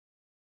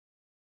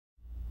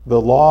The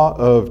law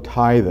of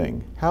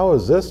tithing. How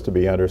is this to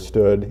be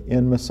understood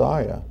in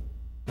Messiah?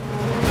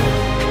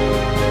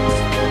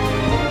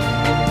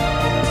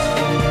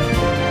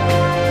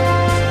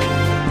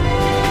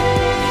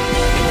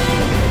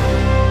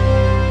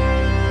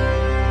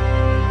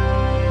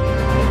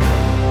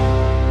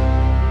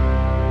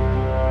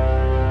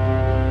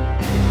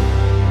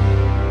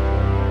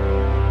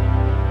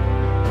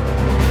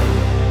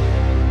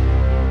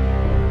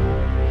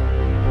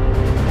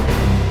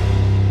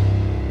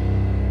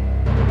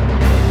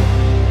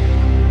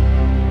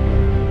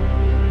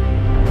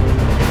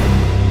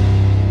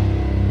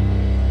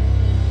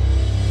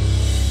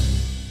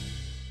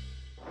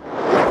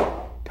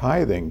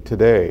 Tithing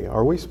today,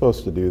 are we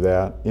supposed to do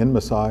that in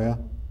Messiah?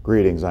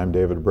 Greetings, I'm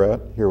David Brett,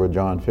 here with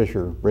John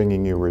Fisher,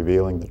 bringing you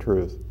Revealing the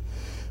Truth.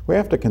 We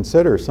have to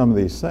consider some of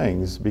these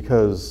things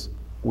because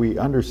we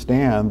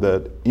understand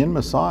that in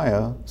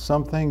Messiah,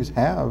 some things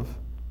have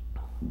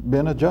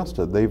been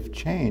adjusted. They've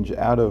changed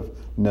out of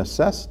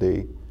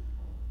necessity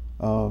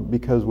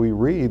because we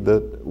read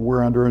that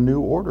we're under a new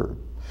order.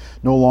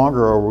 No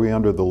longer are we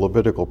under the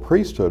Levitical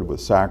priesthood with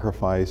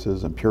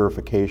sacrifices and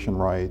purification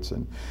rites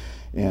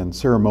and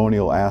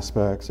ceremonial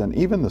aspects, and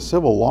even the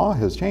civil law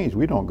has changed.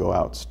 We don't go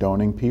out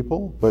stoning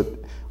people, but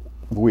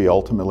we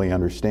ultimately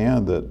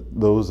understand that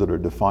those that are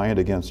defiant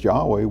against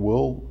Yahweh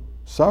will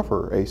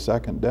suffer a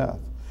second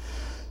death.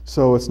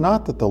 So it's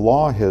not that the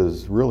law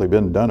has really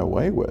been done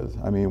away with.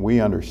 I mean,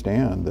 we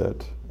understand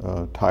that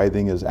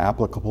tithing is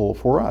applicable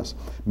for us.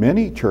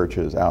 Many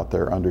churches out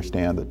there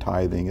understand that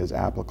tithing is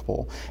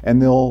applicable,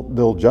 and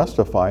they'll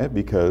justify it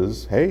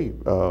because, hey,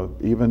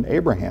 even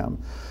Abraham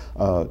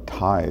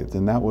tithed,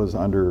 and that was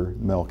under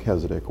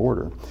Melchizedek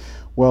order.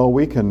 Well,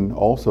 we can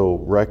also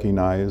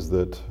recognize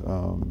that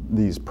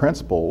these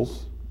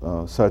principles,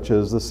 such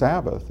as the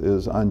Sabbath,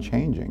 is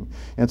unchanging.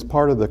 It's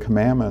part of the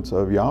commandments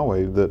of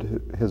Yahweh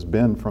that has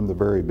been from the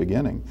very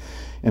beginning.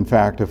 In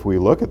fact, if we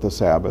look at the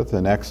Sabbath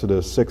in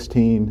Exodus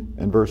 16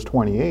 and verse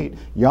 28,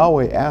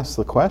 Yahweh asks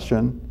the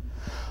question,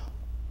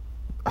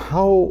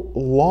 "How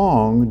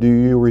long do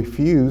you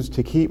refuse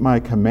to keep my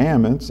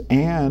commandments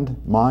and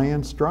my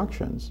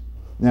instructions?"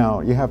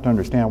 Now, you have to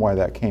understand why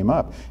that came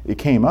up. It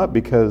came up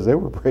because they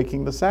were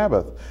breaking the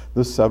Sabbath,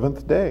 the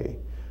seventh day.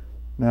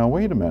 Now,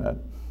 wait a minute.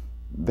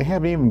 They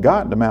haven't even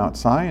gotten to Mount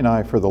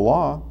Sinai for the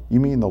law. You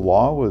mean the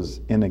law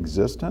was in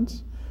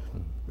existence?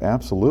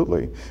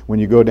 Absolutely. When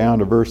you go down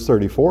to verse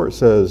 34, it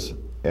says,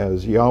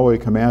 "As Yahweh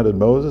commanded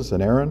Moses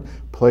and Aaron,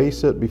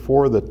 place it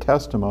before the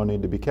testimony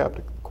to be kept."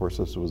 Of course,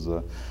 this was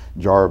a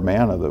jar of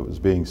manna that was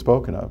being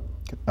spoken of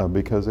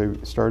because they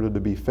started to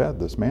be fed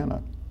this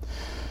manna.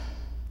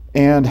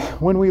 And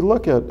when we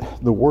look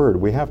at the word,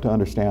 we have to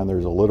understand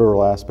there's a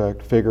literal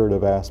aspect,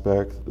 figurative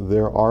aspect.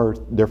 There are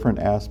different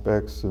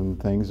aspects and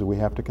things that we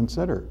have to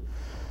consider.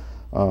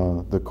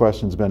 The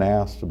question's been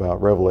asked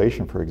about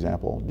Revelation, for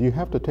example. Do you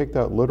have to take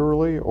that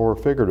literally or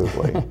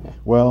figuratively?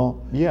 Well,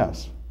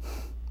 yes.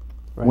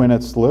 Right. When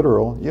it's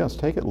literal, yes,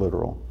 take it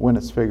literal. When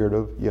it's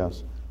figurative,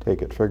 yes,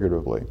 take it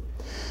figuratively.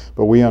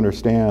 But we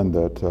understand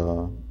that,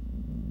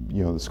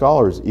 the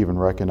scholars even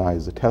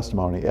recognize the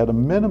testimony at a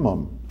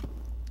minimum.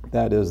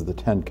 That is the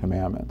 10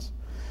 Commandments.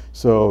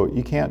 So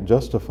you can't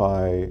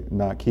justify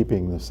not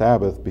keeping the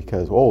Sabbath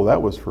because, oh,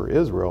 that was for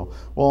Israel.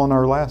 Well, in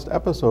our last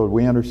episode,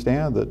 we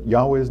understand that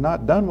Yahweh is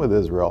not done with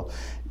Israel.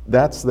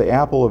 That's the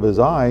apple of his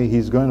eye.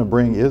 He's going to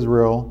bring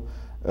Israel,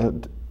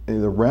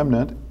 the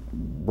remnant,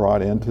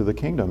 brought into the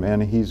kingdom,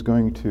 and he's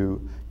going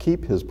to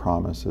keep his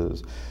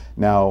promises.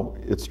 Now,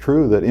 it's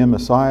true that in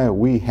Messiah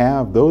we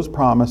have those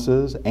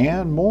promises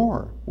and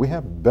more. We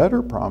have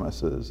better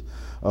promises,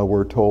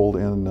 we're told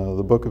in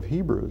the book of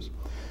Hebrews.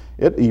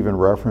 It even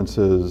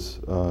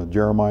references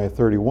Jeremiah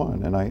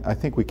 31, and I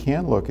think we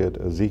can look at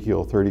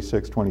Ezekiel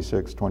 36,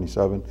 26,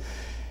 27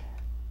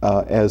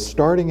 as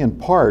starting in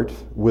part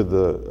with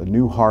a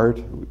new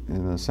heart.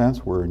 In a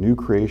sense, we're a new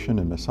creation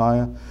in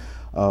Messiah.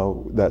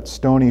 That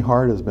stony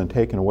heart has been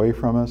taken away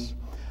from us.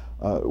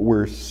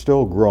 We're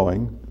still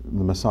growing.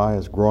 The Messiah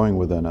is growing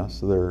within us.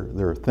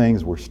 There are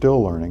things we're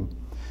still learning.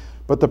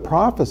 But the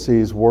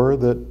prophecies were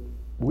that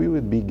we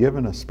would be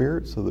given a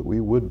spirit so that we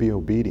would be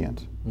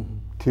obedient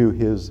to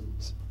his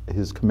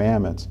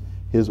commandments,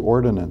 his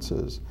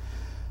ordinances,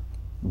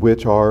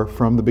 which are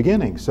from the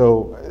beginning.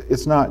 So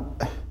it's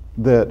not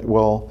that,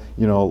 well,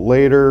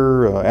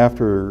 later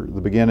after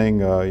the beginning,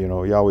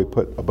 Yahweh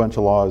put a bunch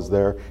of laws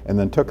there and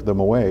then took them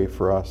away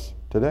for us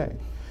today.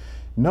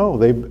 No,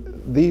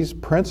 these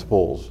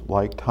principles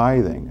like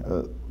tithing,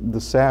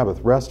 the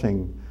Sabbath,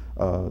 resting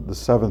the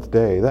seventh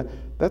day,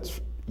 that's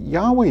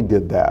Yahweh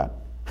did that.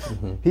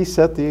 He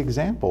set the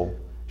example.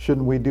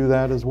 Shouldn't we do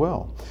that as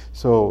well?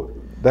 So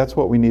that's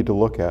what we need to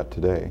look at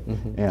today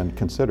and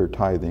consider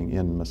tithing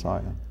in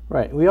Messiah.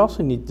 Right. We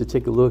also need to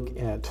take a look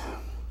at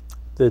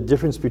the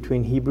difference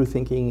between Hebrew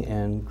thinking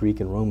and Greek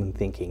and Roman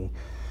thinking.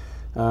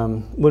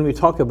 When we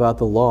talk about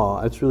the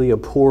law, it's really a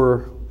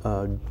poor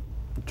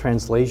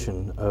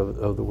translation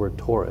of the word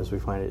Torah as we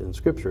find it in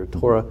Scripture.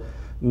 Torah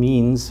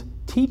means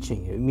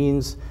teaching. It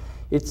means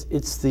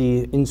It's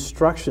the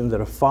instruction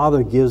that a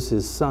father gives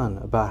his son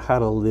about how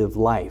to live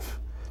life.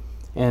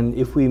 And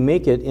if we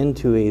make it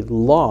into a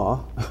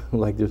law,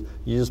 like you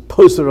just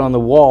post it on the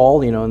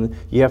wall, and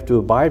you have to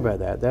abide by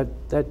that,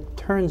 that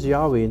turns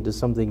Yahweh into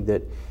something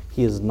that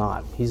he is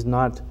not. He's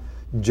not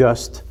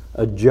just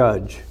a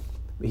judge.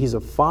 He's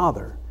a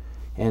father.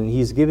 And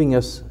he's giving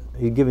us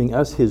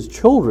his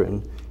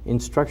children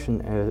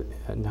instruction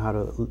on how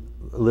to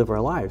live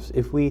our lives.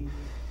 If we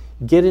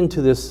get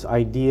into this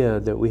idea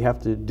that we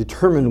have to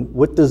determine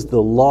what does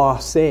the law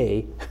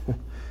say,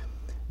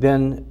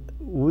 then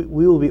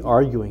we will be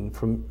arguing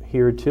from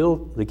here till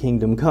the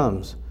kingdom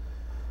comes.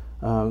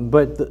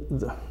 But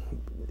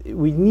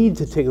we need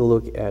to take a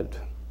look at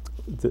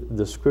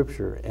the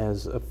scripture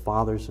as a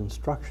father's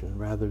instruction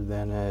rather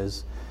than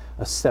as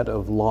a set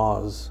of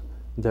laws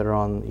that are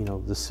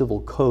on the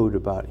civil code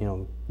about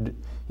you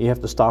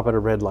have to stop at a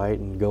red light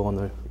and go on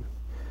the.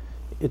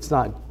 It's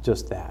not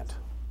just that.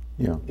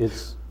 Yeah.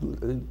 It's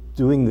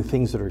doing the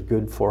things that are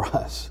good for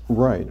us.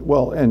 Right.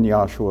 Well, and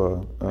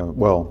Yahshua,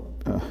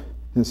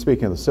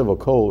 speaking of the civil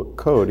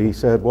code, he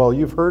said, well,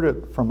 you've heard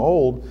it from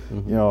old,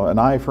 an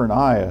eye for an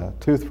eye, a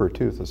tooth for a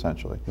tooth,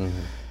 essentially.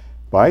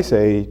 But I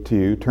say to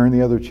you, turn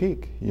the other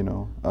cheek,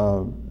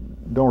 don't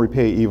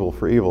repay evil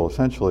for evil,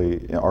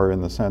 essentially, are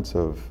in the sense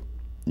of,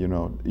 you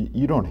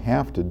don't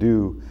have to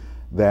do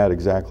that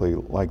exactly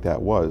like that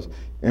was.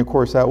 And of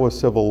course, that was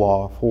civil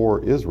law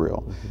for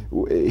Israel.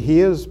 He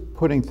is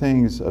putting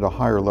things at a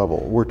higher level.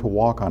 We're to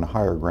walk on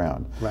higher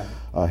ground. Right.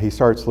 He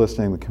starts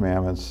listing the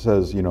commandments,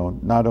 says,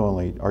 not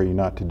only are you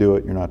not to do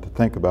it, you're not to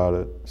think about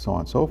it, so on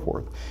and so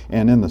forth.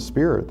 And in the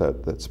Spirit,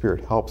 that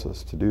Spirit helps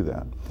us to do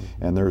that.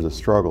 And there's a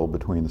struggle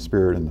between the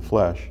Spirit and the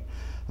flesh,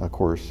 of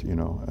course,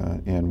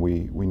 and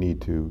we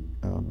need to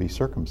be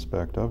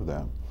circumspect of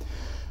that.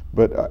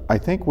 But I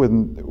think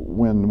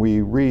when we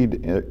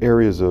read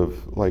areas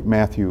of like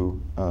Matthew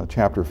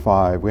chapter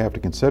 5, we have to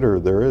consider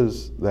there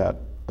is that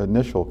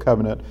initial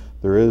covenant.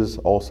 There is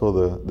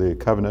also the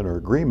covenant or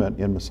agreement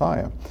in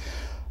Messiah.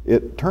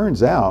 It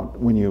turns out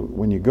when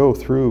you go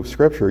through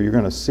Scripture, you're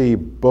going to see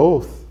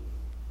both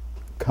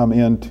come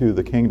into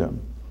the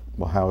kingdom.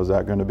 Well, how is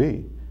that going to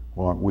be?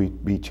 Well, we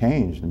be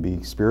changed and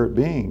be spirit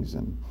beings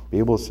and be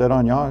able to sit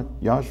on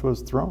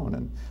Yahshua's throne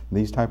and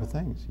these type of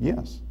things.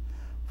 Yes.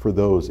 For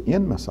those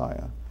in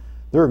Messiah.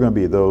 There are going to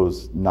be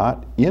those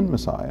not in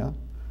Messiah.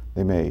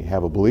 They may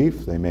have a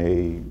belief, they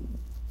may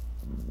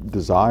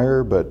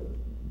desire, but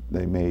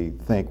they may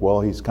think, well,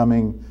 he's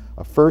coming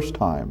a first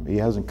time. He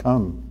hasn't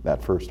come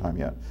that first time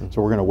yet,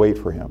 so we're going to wait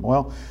for him.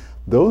 Well,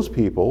 those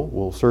people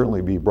will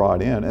certainly be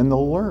brought in, and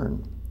they'll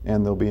learn,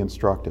 and they'll be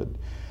instructed.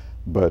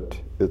 But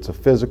it's a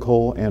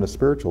physical and a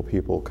spiritual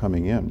people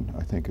coming in,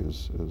 I think,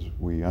 as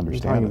we understand.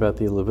 You're talking about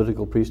the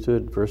Levitical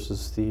priesthood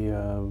versus the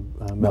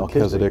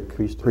Melchizedek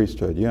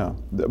priesthood. Yeah.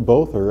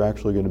 Both are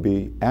actually going to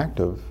be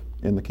active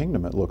in the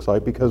kingdom, it looks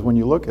like, because when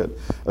you look at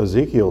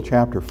Ezekiel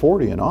chapter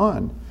 40 and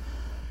on,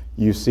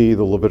 you see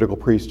the Levitical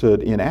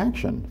priesthood in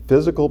action,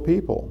 physical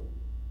people,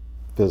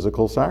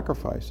 physical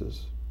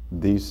sacrifices,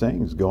 these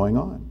things going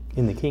on.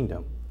 In the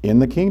kingdom. In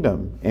the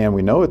kingdom. And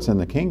we know it's in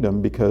the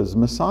kingdom because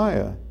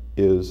Messiah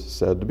is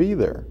said to be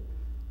there.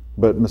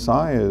 But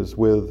Messiah is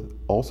with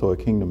also a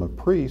kingdom of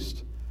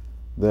priests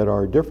that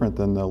are different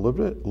than the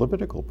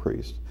Levitical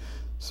priest.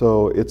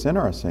 So it's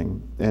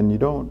interesting, and you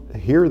don't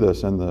hear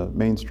this in the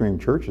mainstream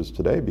churches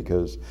today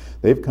because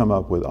they've come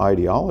up with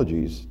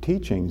ideologies,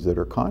 teachings that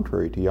are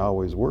contrary to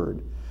Yahweh's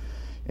word.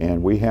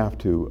 And we have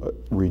to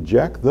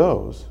reject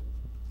those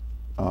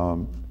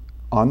on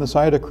the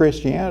side of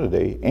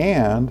Christianity,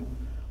 and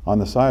on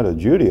the side of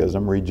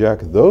Judaism,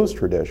 reject those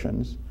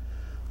traditions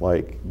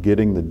like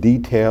getting the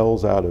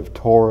details out of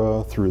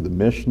Torah through the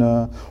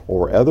Mishnah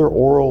or other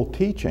oral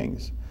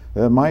teachings.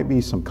 There might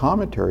be some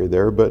commentary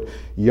there, but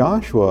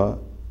Yahshua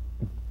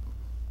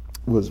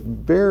was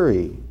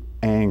very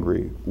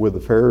angry with the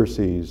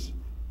Pharisees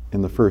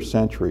in the first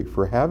century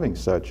for having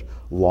such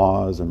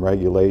laws and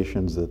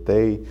regulations that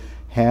they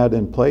had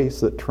in place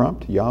that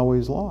trumped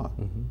Yahweh's law.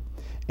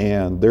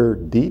 And their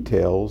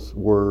details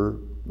were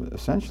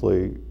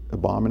essentially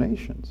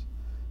abominations,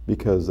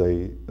 because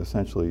they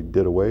essentially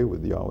did away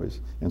with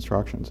Yahweh's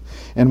instructions.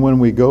 And when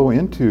we go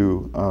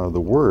into the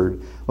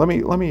Word, let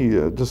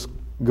me just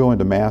go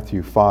into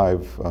Matthew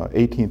 5,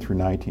 18 through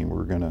 19.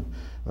 We're going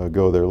to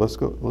go there. Let's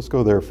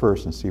go there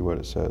first and see what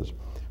it says.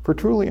 For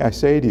truly I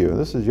say to you,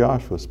 this is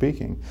Yahshua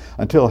speaking,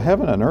 until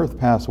heaven and earth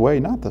pass away,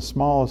 not the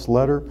smallest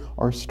letter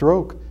or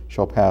stroke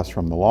shall pass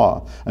from the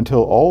law,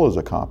 until all is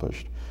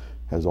accomplished.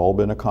 Has all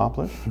been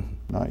accomplished?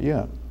 Not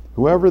yet.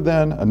 Whoever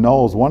then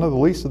annuls one of the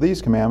least of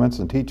these commandments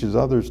and teaches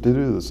others to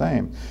do the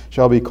same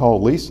shall be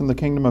called least in the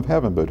kingdom of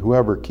heaven, but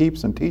whoever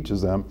keeps and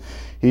teaches them,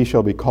 he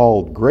shall be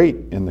called great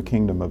in the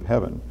kingdom of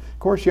heaven. Of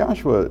course,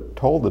 Yahshua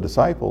told the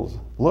disciples,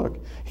 look,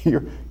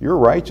 your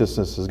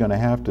righteousness is going to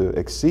have to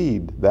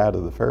exceed that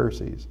of the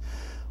Pharisees.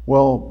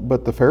 Well,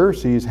 but the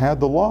Pharisees had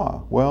the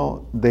law.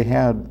 Well, they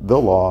had the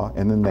law,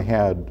 and then they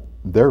had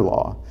their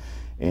law.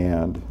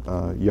 And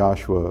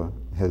Yahshua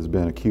has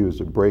been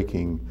accused of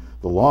breaking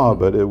the law,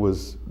 but it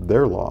was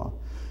their law.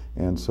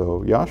 And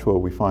so Yahshua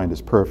we find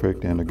is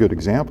perfect and a good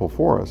example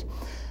for us.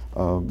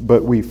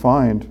 But we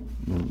find,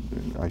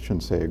 I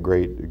shouldn't say a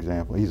great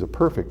example, he's a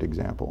perfect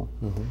example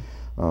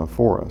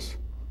for us.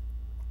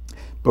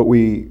 But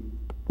we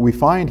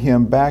find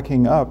him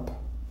backing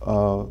up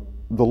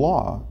the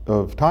law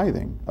of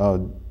tithing.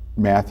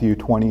 Matthew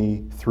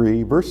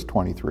 23, verse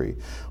 23.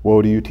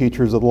 Woe to you,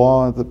 teachers of the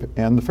law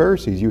and the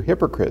Pharisees, you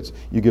hypocrites!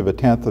 You give a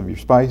tenth of your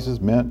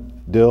spices,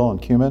 mint, dill, and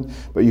cumin,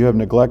 but you have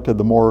neglected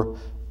the more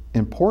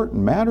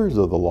important matters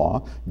of the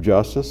law,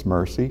 justice,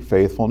 mercy,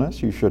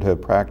 faithfulness. You should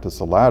have practiced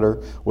the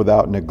latter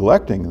without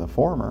neglecting the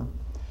former.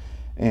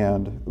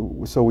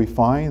 And so we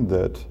find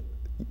that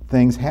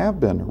things have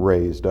been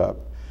raised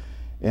up.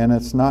 And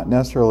it's not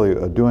necessarily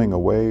a doing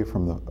away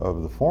from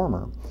the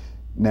former.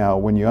 Now,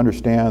 when you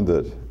understand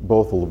that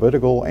both the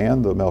Levitical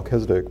and the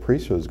Melchizedek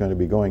priesthood is going to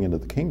be going into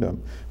the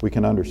kingdom, we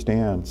can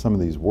understand some of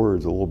these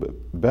words a little bit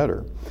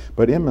better.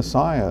 But in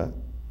Messiah,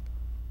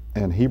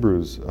 and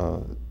Hebrews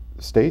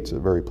states it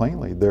very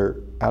plainly,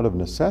 there, out of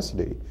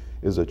necessity,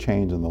 is a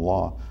change in the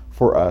law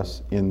for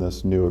us in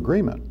this new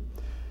agreement.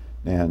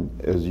 And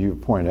as you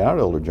pointed out,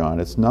 Elder John,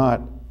 it's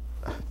not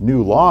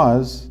new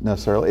laws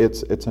necessarily,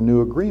 it's a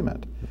new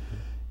agreement.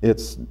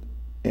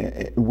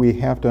 We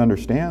have to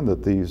understand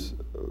that these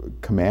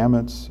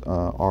commandments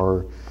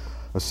are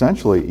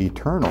essentially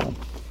eternal.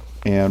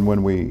 And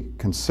when we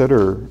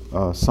consider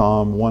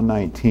Psalm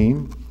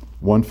 119,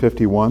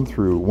 151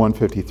 through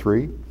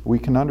 153, we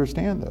can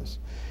understand this.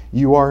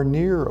 You are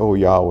near, O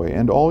Yahweh,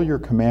 and all your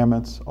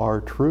commandments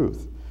are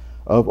truth.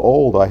 Of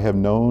old I have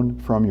known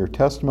from your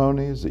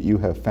testimonies that you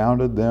have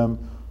founded them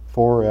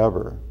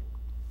forever.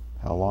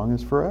 How long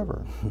is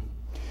forever?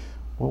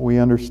 Well, we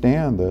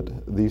understand that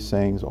these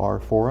things are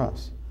for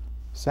us.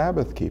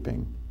 Sabbath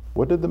keeping.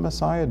 What did the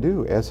Messiah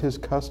do? As his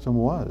custom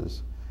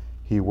was,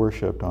 he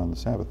worshiped on the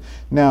Sabbath.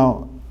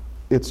 Now,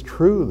 it's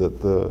true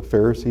that the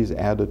Pharisees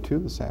added to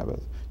the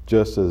Sabbath,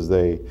 just as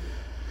they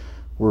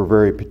were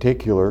very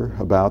particular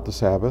about the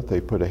Sabbath.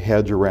 They put a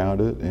hedge around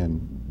it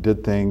and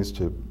did things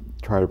to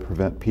try to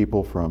prevent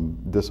people from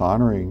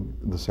dishonoring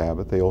the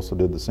Sabbath. They also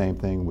did the same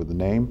thing with the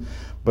name.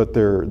 But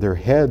their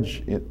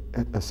hedge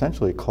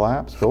essentially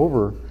collapsed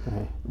over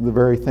the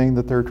very thing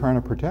that they're trying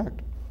to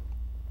protect.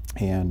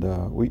 And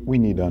we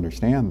need to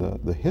understand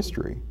the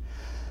history.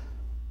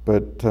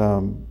 But,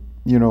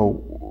 you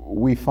know,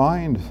 we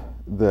find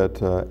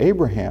that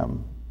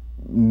Abraham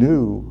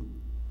knew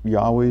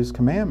Yahweh's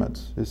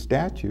commandments, his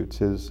statutes,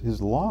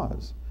 his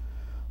laws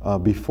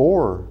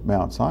before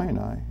Mount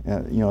Sinai.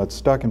 You know, it's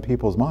stuck in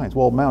people's minds.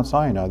 Well, Mount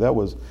Sinai, that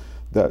was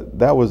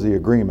the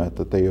agreement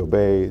that they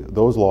obey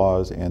those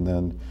laws, and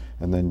then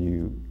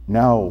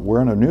now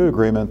we're in a new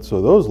agreement,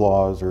 so those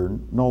laws are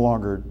no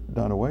longer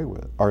done away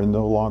with, are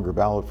no longer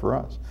valid for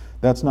us.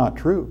 That's not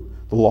true.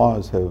 The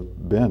laws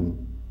have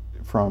been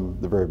from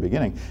the very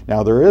beginning.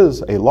 Now there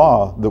is a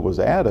law that was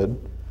added,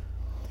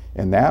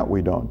 and that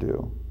we don't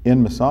do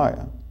in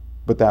Messiah,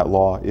 but that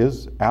law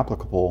is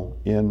applicable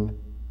in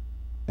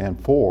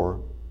and for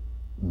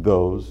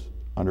those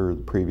under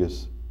the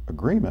previous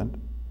agreement,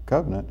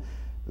 covenant,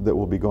 that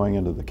will be going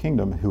into the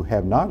kingdom who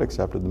have not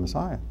accepted the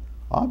Messiah,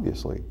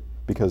 obviously.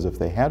 Because if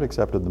they had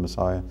accepted the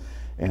Messiah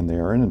and they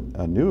are in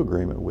a new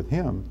agreement with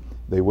him,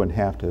 they wouldn't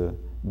have to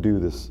do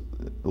this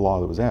law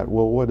that was added.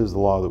 Well, what is the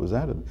law that was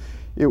added?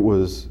 It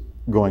was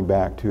going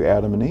back to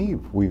Adam and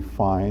Eve. We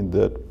find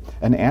that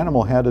an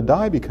animal had to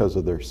die because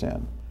of their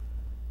sin.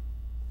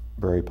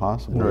 Very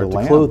possible. In order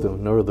to clothe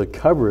them, in order to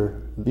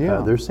cover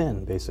their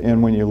sin, basically.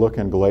 And when you look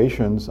in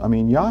Galatians, I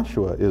mean,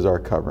 Yahshua is our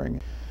covering.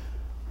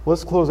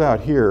 Let's close out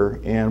here,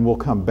 and we'll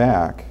come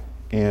back,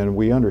 and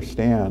we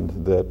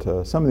understand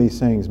that some of these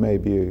things may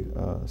be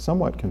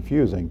somewhat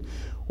confusing.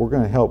 We're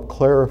going to help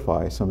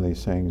clarify some of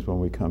these things when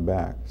we come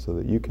back so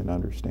that you can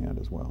understand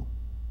as well.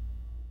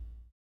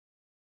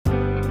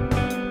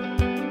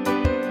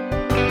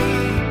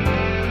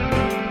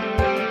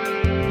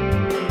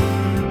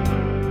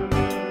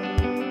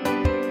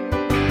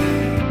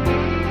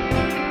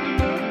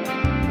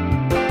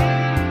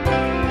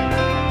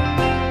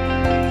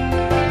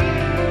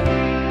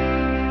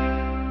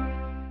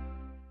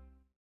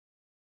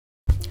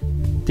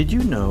 Did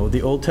you know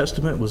the Old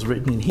Testament was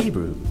written in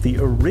Hebrew, the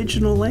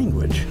original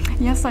language?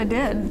 Yes, I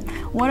did.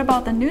 What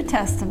about the New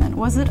Testament?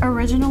 Was it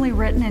originally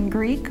written in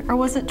Greek, or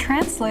was it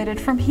translated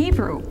from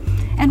Hebrew?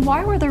 And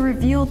why were the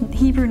revealed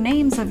Hebrew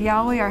names of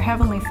Yahweh, our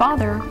Heavenly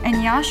Father, and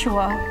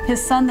Yahshua,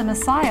 His Son, the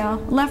Messiah,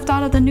 left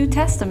out of the New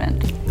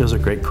Testament? Those are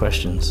great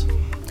questions.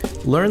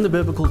 Learn the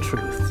biblical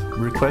truth.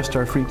 Request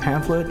our free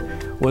pamphlet.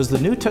 Was the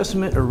New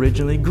Testament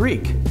originally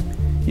Greek?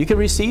 You can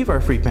receive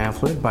our free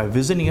pamphlet by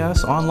visiting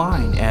us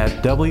online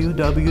at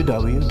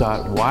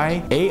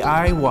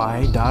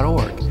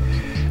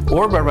www.yaiy.org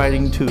or by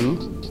writing to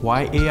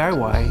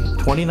YAIY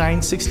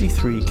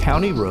 2963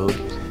 County Road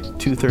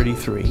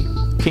 233,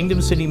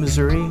 Kingdom City,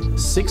 Missouri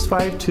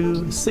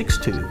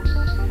 65262,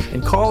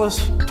 and call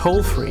us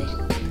toll-free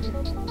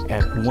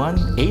at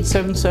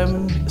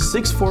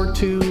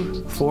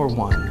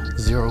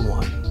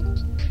 1-877-642-4101.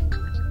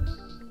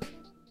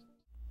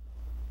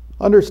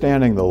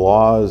 Understanding the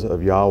laws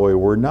of Yahweh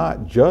were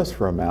not just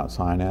from Mount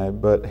Sinai,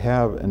 but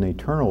have an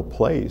eternal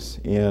place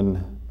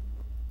in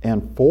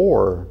and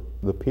for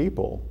the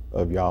people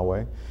of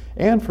Yahweh,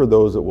 and for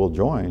those that will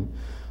join,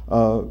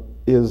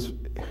 is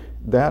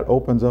that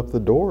opens up the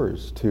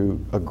doors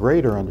to a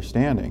greater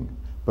understanding.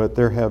 But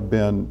there have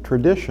been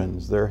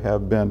traditions, there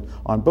have been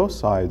on both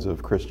sides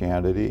of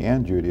Christianity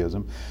and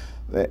Judaism.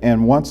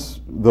 And once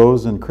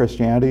those in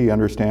Christianity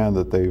understand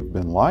that they've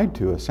been lied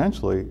to,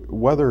 essentially,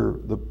 whether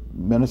the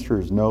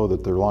ministers know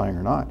that they're lying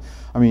or not.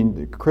 I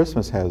mean,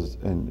 Christmas has,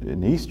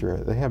 and Easter,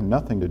 they have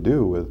nothing to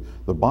do with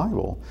the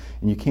Bible.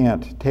 And you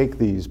can't take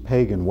these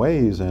pagan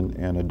ways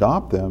and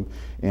adopt them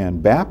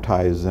and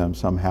baptize them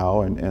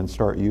somehow and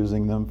start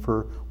using them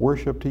for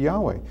worship to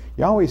Yahweh.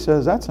 Yahweh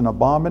says that's an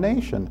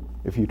abomination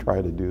if you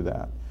try to do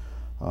that.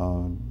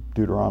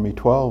 Deuteronomy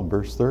 12,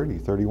 verse 30,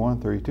 31,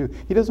 32.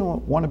 He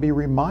doesn't want to be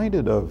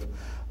reminded of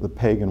the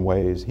pagan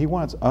ways. He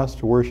wants us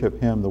to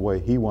worship Him the way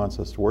He wants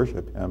us to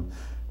worship Him,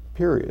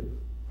 period.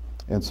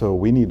 And so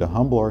we need to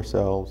humble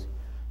ourselves,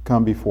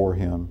 come before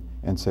Him,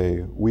 and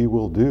say, we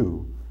will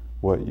do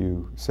what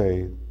you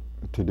say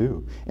to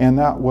do. And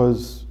that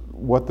was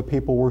what the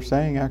people were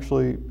saying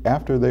actually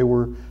after they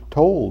were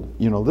told,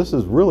 you know, this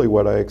is really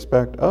what I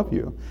expect of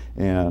you.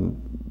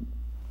 And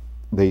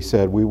they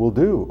said, we will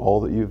do all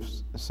that you've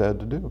said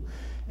to do.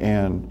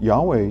 And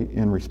Yahweh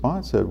in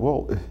response said,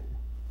 well,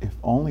 if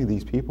only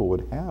these people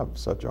would have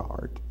such a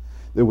heart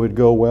that would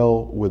go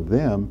well with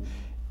them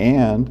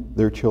and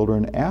their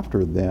children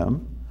after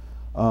them,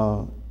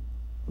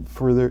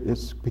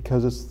 it's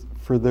because it's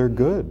for their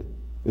good.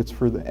 It's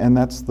for and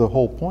that's the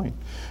whole point.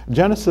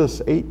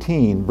 Genesis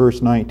 18,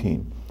 verse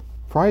 19.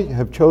 For I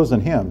have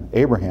chosen him,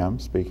 Abraham,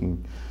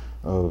 speaking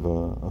of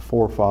a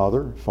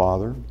forefather,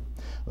 father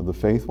of the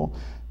faithful,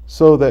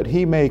 so that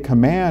he may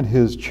command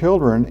his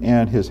children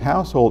and his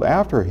household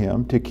after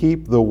him to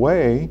keep the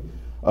way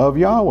of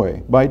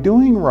Yahweh by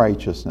doing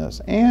righteousness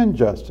and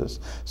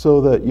justice,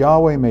 so that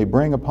Yahweh may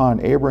bring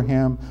upon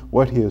Abraham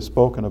what he has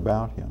spoken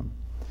about him.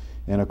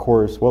 And of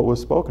course, what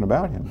was spoken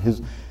about him?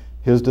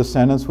 His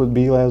descendants would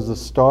be as the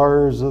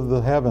stars of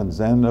the heavens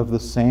and of the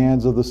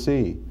sands of the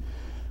sea.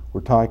 We're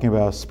talking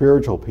about a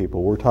spiritual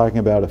people. We're talking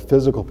about a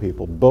physical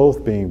people,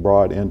 both being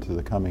brought into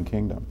the coming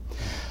kingdom.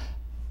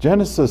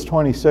 Genesis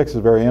 26 is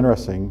very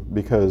interesting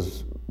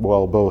because,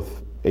 well,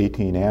 both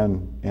 18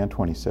 and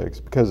 26,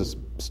 because it's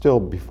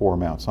still before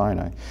Mount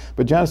Sinai.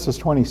 But Genesis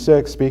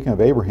 26, speaking of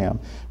Abraham,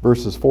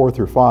 verses 4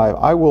 through 5,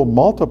 I will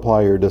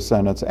multiply your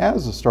descendants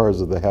as the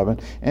stars of the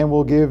heaven, and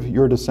will give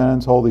your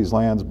descendants all these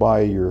lands.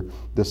 By your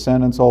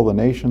descendants all the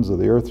nations of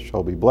the earth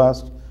shall be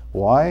blessed.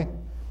 Why?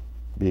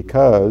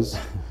 Because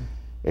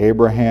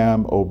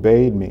Abraham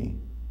obeyed me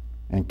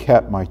and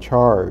kept my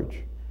charge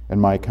and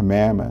my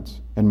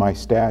commandments and my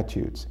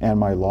statutes and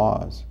my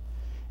laws.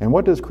 And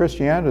what does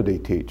Christianity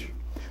teach?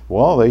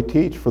 Well, they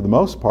teach for the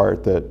most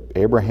part that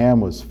Abraham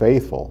was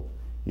faithful.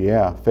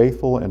 Yeah,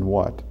 faithful in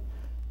what?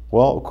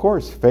 Well, of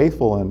course,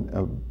 faithful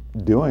in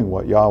doing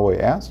what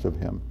Yahweh asked of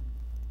him,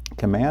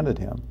 commanded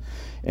him.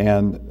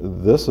 And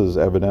this is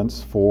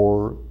evidence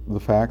for the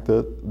fact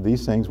that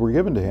these things were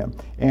given to him.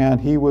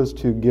 And he was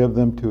to give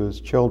them to his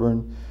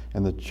children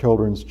and the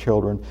children's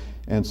children.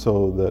 And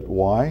so that,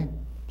 why?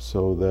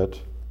 So that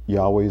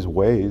Yahweh's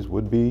ways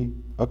would be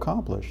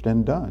accomplished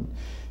and done.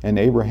 And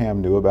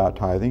Abraham knew about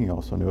tithing. He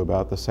also knew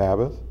about the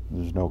Sabbath.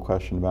 There's no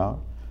question about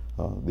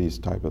these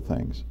type of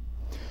things.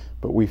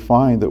 But we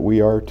find that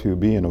we are to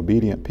be an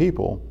obedient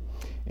people.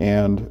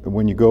 And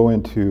when you go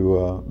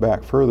into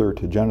back further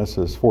to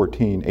Genesis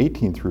 14,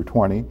 18 through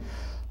 20,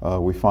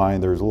 we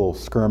find there's a little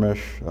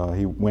skirmish.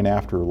 He went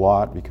after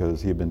Lot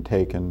because he had been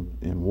taken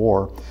in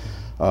war.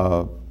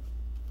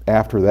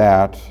 After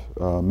that,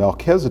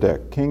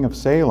 Melchizedek, king of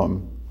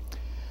Salem,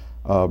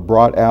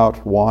 brought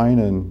out wine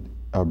and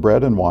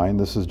bread and wine.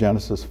 This is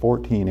Genesis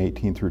 14,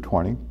 18 through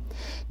 20.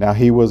 Now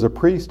he was a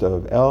priest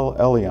of El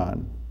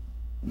Elyon,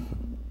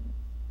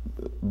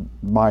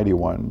 mighty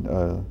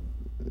one,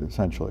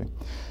 essentially.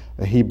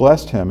 He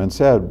blessed him and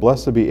said,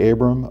 Blessed be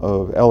Abram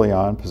of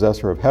Elyon,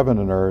 possessor of heaven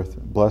and earth.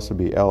 Blessed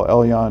be El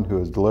Elyon, who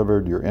has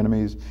delivered your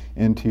enemies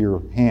into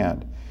your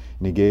hand.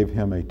 And he gave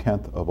him a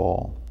tenth of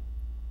all.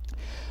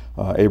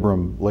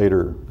 Abram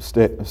later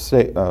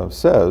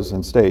says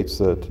and states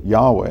that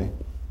Yahweh,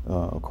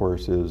 of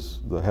course, is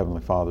the Heavenly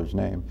Father's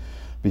name,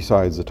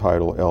 besides the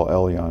title El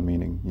Elyon,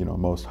 meaning,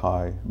 Most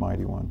High,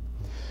 Mighty One.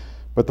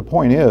 But the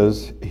point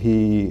is,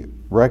 he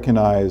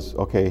recognized,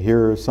 okay,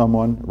 here is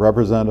someone,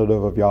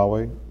 representative of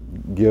Yahweh,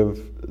 give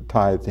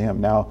tithe to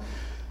him. Now,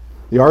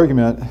 the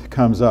argument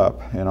comes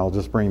up, and I'll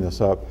just bring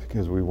this up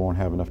because we won't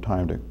have enough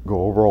time to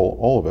go over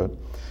all of it,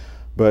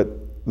 but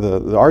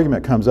the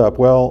argument comes up,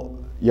 well,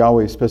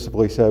 Yahweh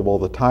specifically said, well,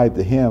 the tithe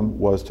to him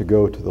was to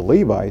go to the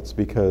Levites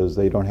because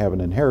they don't have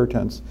an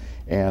inheritance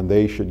and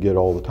they should get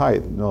all the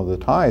tithe. No, the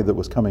tithe that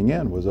was coming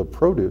in was of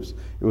produce.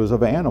 It was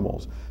of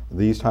animals,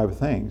 these type of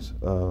things.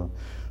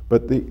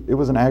 But it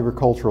was an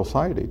agricultural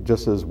society,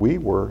 just as we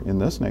were in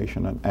this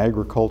nation, an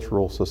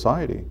agricultural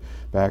society.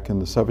 Back in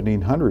the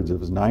 1700s, it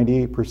was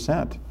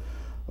 98%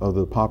 of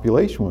the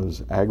population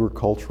was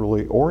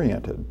agriculturally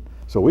oriented.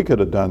 So we could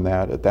have done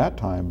that at that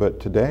time, but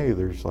today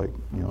there's like,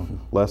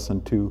 less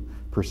than 2%,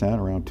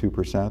 around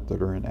 2%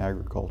 that are in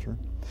agriculture.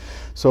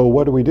 So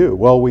what do?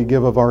 Well, we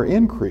give of our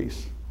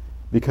increase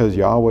because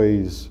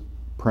Yahweh's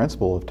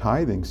principle of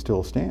tithing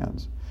still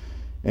stands.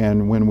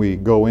 And when we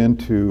go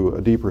into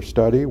a deeper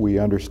study, we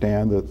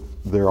understand that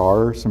there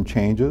are some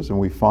changes, and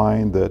we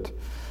find that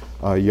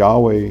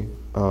Yahweh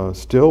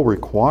still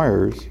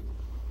requires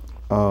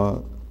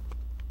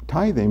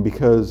tithing,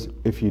 because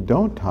if you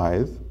don't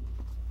tithe,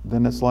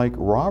 then it's like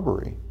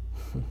robbery.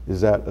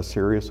 Is that a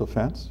serious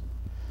offense?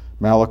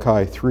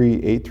 Malachi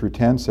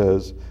 3:8-10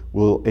 says,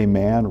 "Will a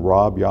man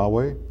rob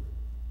Yahweh?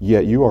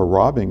 Yet you are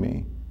robbing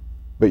me."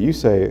 But you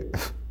say,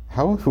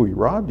 "How have we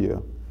robbed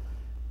you?"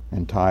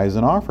 "In tithes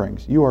and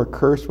offerings. You are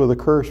cursed with a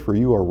curse, for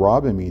you are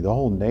robbing me, the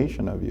whole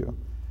nation of you.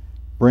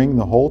 Bring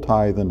the whole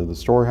tithe into the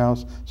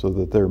storehouse, so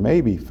that there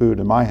may be food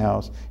in my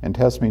house, and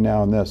test me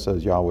now in this,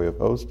 says Yahweh of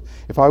hosts,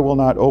 if I will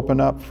not open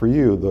up for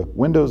you the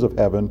windows of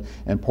heaven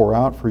and pour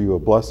out for you a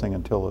blessing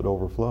until it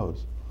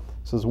overflows."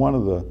 This is one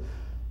of the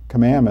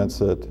commandments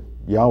that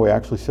Yahweh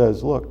actually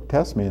says, look,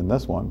 test me in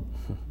this one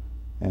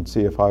and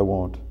see if I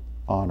won't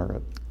honor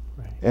it.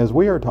 Right. As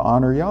we are to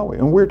honor Yahweh,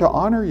 and we're to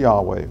honor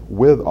Yahweh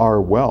with our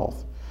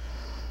wealth.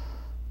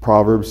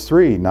 Proverbs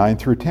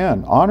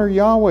 3:9-10, "Honor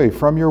Yahweh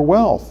from your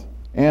wealth,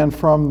 and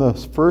from the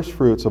first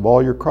fruits of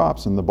all your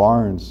crops, and the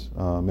barns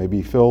may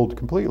be filled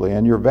completely,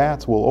 and your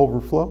vats will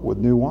overflow with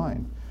new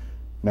wine."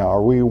 Now,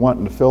 are we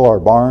wanting to fill our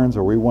barns?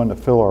 Are we wanting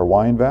to fill our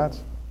wine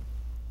vats?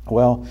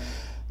 Well,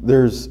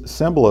 there's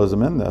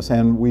symbolism in this,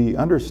 and we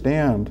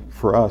understand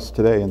for us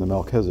today in the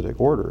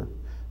Melchizedek order,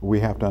 we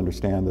have to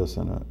understand this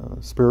in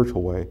a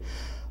spiritual way.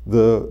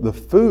 The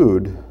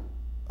food,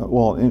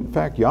 well, in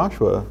fact,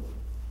 Yahshua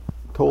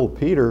told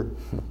Peter,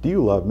 "Do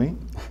you love me?"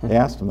 He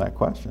asked him that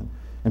question.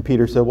 And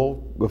Peter said, "Well,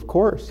 of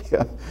course."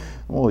 Yeah.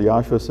 Well,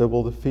 Yahshua said,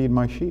 "Well, to feed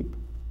my sheep."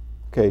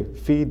 Okay,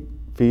 feed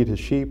his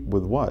sheep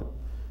with what?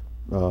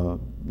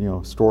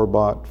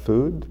 Store-bought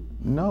food?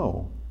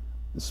 No,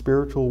 the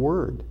spiritual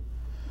word.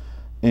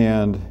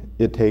 And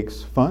it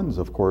takes funds,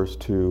 of course,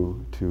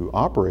 to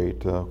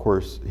operate. Of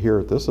course, here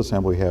at this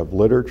assembly we have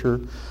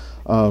literature.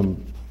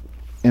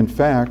 In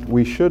fact,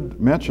 we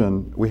should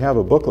mention, we have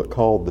a booklet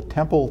called The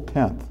Temple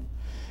Tenth.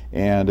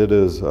 And it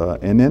is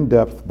an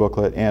in-depth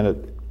booklet,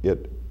 and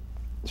it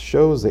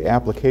shows the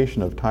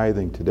application of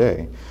tithing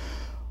today.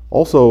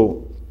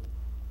 Also,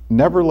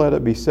 never let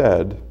it be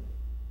said,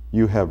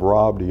 "You have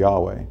robbed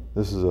Yahweh."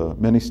 This is a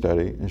mini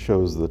study. It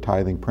shows the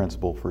tithing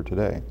principle for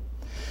today.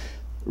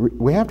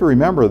 We have to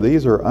remember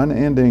these are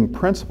unending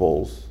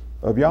principles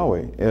of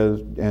Yahweh.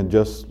 And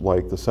just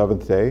like the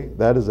seventh day,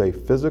 that is a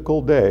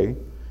physical day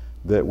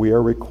that we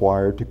are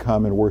required to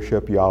come and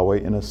worship Yahweh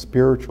in a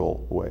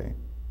spiritual way.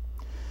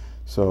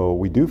 So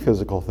we do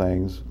physical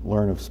things,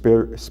 learn of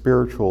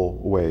spiritual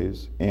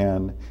ways,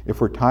 and if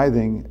we're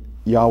tithing,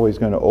 Yahweh is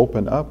going to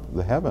open up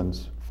the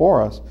heavens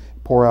for us,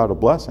 pour out a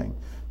blessing.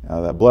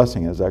 Now that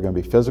blessing, is that going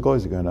to be physical?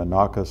 Is he going to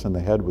knock us in the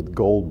head with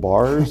gold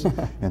bars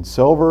and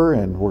silver,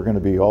 and we're going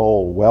to be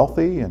all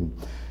wealthy and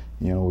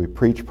we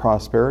preach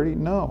prosperity?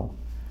 No.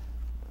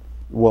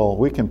 Well,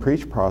 we can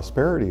preach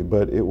prosperity,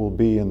 but it will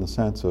be in the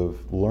sense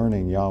of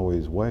learning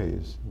Yahweh's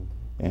ways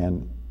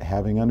and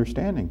having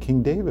understanding.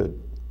 King David,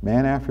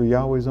 man after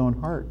Yahweh's own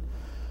heart,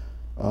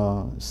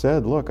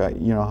 said, look,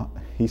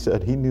 he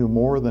said he knew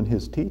more than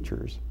his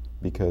teachers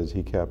because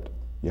he kept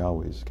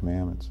Yahweh's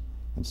commandments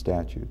and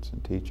statutes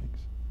and teachings.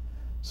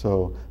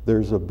 So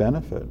there's a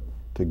benefit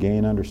to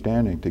gain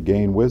understanding, to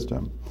gain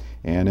wisdom.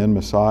 And in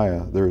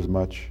Messiah, there's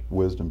much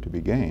wisdom to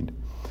be gained.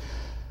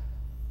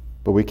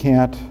 But we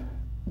can't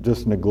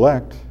just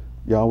neglect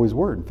Yahweh's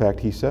word. In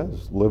fact, he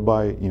says, live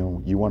by,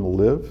 you want to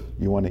live,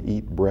 you want to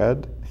eat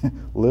bread,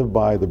 live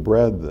by the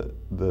bread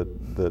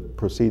that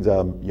proceeds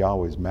out of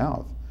Yahweh's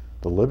mouth,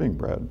 the living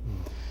bread.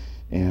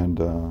 And,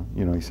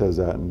 he says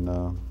that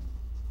in,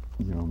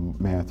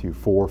 Matthew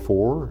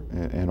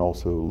 4:4, and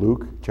also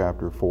Luke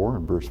chapter 4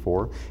 and verse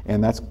 4.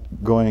 And that's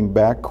going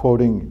back,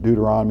 quoting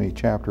Deuteronomy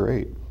chapter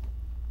 8.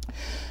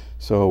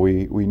 So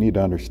we need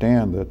to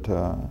understand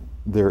that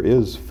there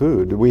is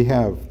food. We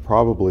have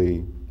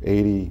probably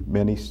 80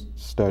 mini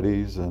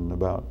studies and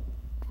about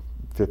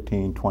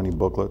 15, 20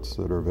 booklets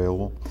that are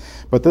available.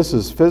 But this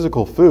is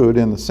physical food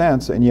in the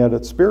sense, and yet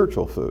it's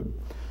spiritual food.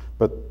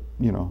 But,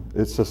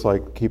 it's just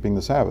like keeping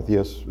the Sabbath.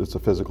 Yes, it's a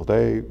physical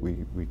day.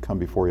 We come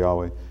before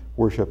Yahweh,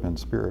 worship in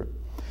spirit.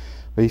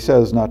 But he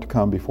says not to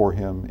come before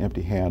him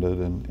empty-handed.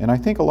 And I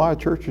think a lot of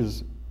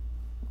churches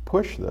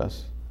push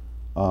this,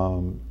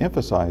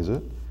 emphasize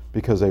it,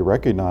 because they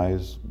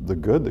recognize the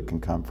good that can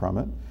come from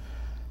it.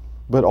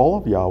 But all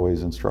of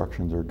Yahweh's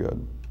instructions are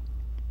good.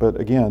 But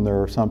again,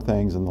 there are some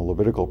things in the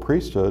Levitical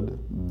priesthood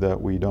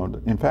that we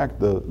don't. In fact,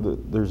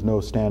 there's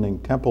no standing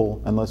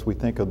temple unless we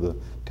think of the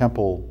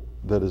temple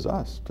that is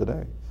us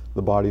today,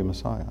 the body of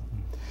Messiah.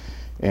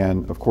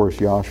 And of course,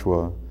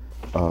 Yahshua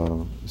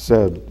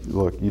said,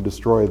 look, you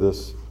destroy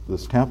this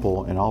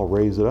temple and I'll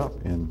raise it up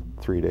in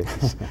 3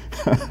 days.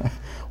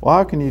 Well,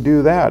 how can you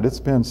do that? It's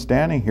been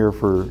standing here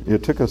for,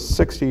 it took us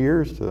 60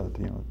 years to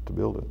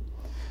build it.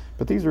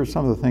 But these are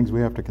some of the things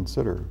we have to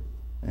consider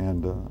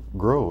and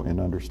grow in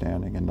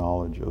understanding and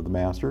knowledge of the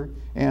Master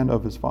and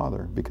of his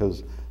Father,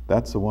 because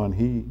that's the one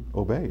he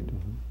obeyed.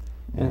 Mm-hmm.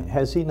 And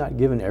has he not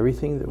given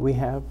everything that we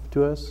have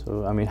to us?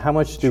 So, I mean, how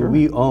much do Sure.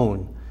 we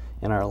own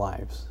in our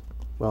lives?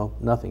 Well,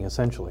 nothing,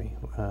 essentially.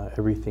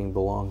 Everything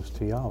belongs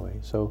to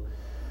Yahweh. So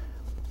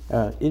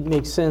it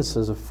makes sense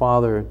as a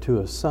father to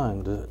a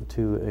son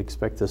to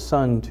expect the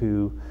son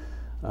to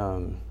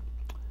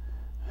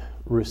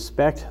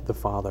respect the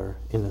father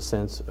in the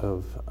sense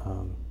of,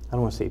 I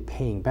don't want to say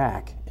paying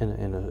back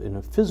in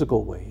a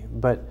physical way,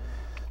 but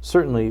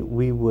certainly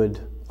we would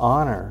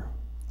honor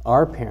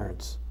our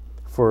parents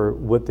for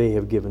what they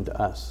have given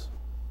to us.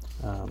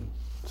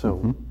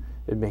 So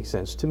it makes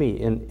sense to me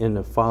in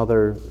a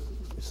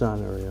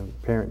father-son or a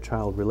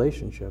parent-child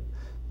relationship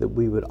that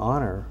we would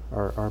honor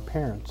our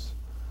parents.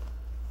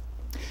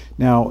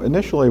 Now,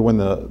 initially, when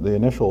the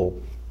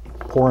initial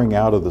pouring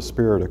out of the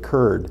Spirit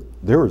occurred,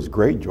 there was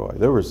great joy.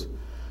 There was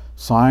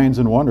signs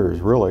and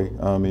wonders, really.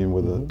 I mean,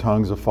 with the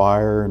tongues of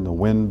fire and the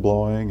wind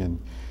blowing,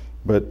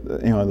 but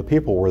you know, the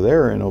people were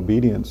there in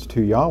obedience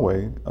to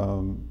Yahweh.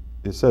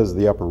 It says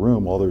the upper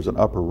room. Well, there's an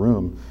upper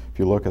room. If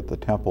you look at the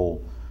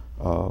temple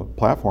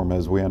platform,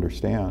 as we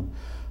understand,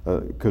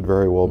 could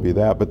very well be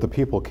that. But the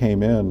people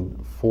came in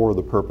for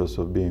the purpose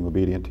of being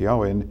obedient to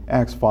Yahweh. And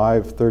Acts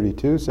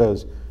 5:32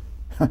 says,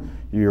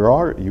 you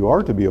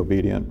are to be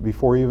obedient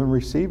before even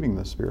receiving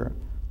the Spirit.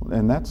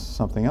 And that's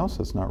something else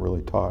that's not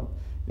really taught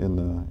in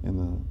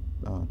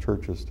the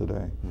churches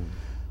today.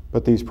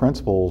 But these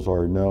principles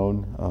are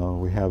known.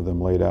 We have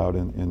them laid out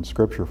in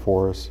Scripture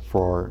for us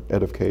for our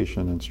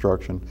edification,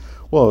 instruction.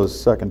 Well, as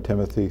 2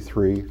 Timothy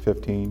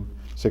 3:15,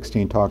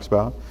 16 talks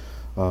about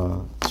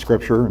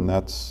Scripture, and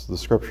that's the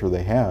Scripture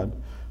they had.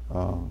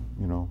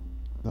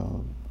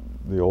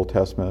 The Old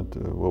Testament,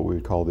 what we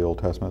would call the Old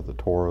Testament, the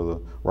Torah, the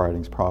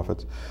writings,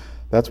 prophets.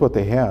 That's what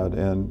they had,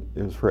 and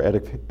it was for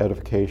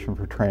edification,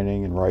 for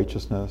training in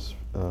righteousness,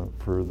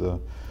 for the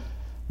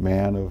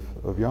man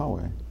of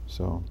Yahweh.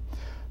 So,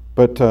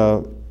 but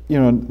the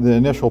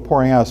initial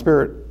pouring out of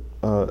Spirit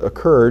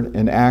occurred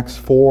in Acts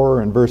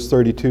 4 and verse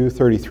 32,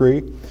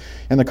 33.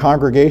 And the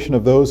congregation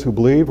of those who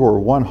believed were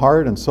one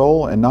heart and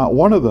soul, and not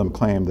one of them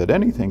claimed that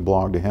anything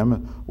belonged to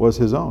him was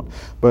his own.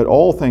 But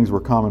all things were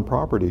common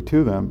property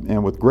to them,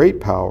 and with great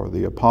power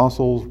the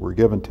apostles were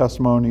given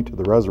testimony to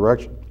the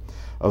resurrection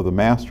of the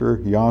Master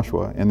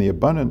Yahshua, and the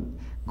abundant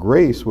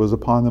grace was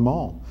upon them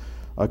all.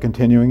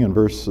 Continuing in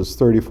verses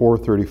 34,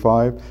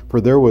 35,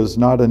 for there was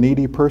not a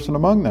needy person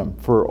among them,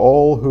 for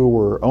all who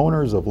were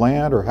owners of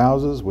land or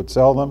houses would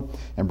sell them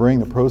and bring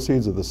the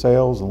proceeds of the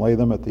sales and lay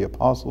them at the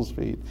apostles'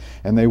 feet,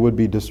 and they would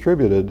be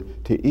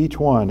distributed to each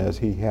one as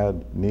he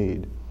had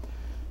need.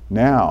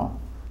 Now,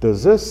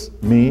 does this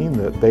mean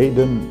that they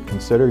didn't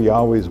consider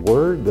Yahweh's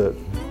word?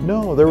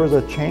 No, there was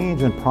a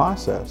change in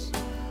process,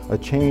 a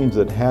change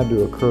that had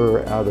to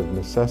occur out of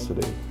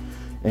necessity.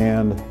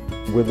 And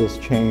with this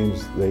change,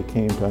 they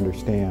came to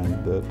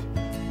understand that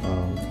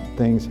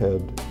things had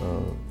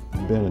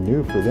been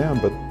anew for them,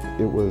 but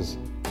it was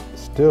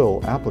still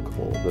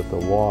applicable that the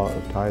law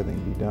of tithing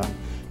be done.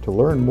 To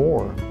learn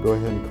more, go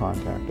ahead and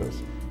contact us,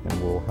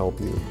 and we'll help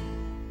you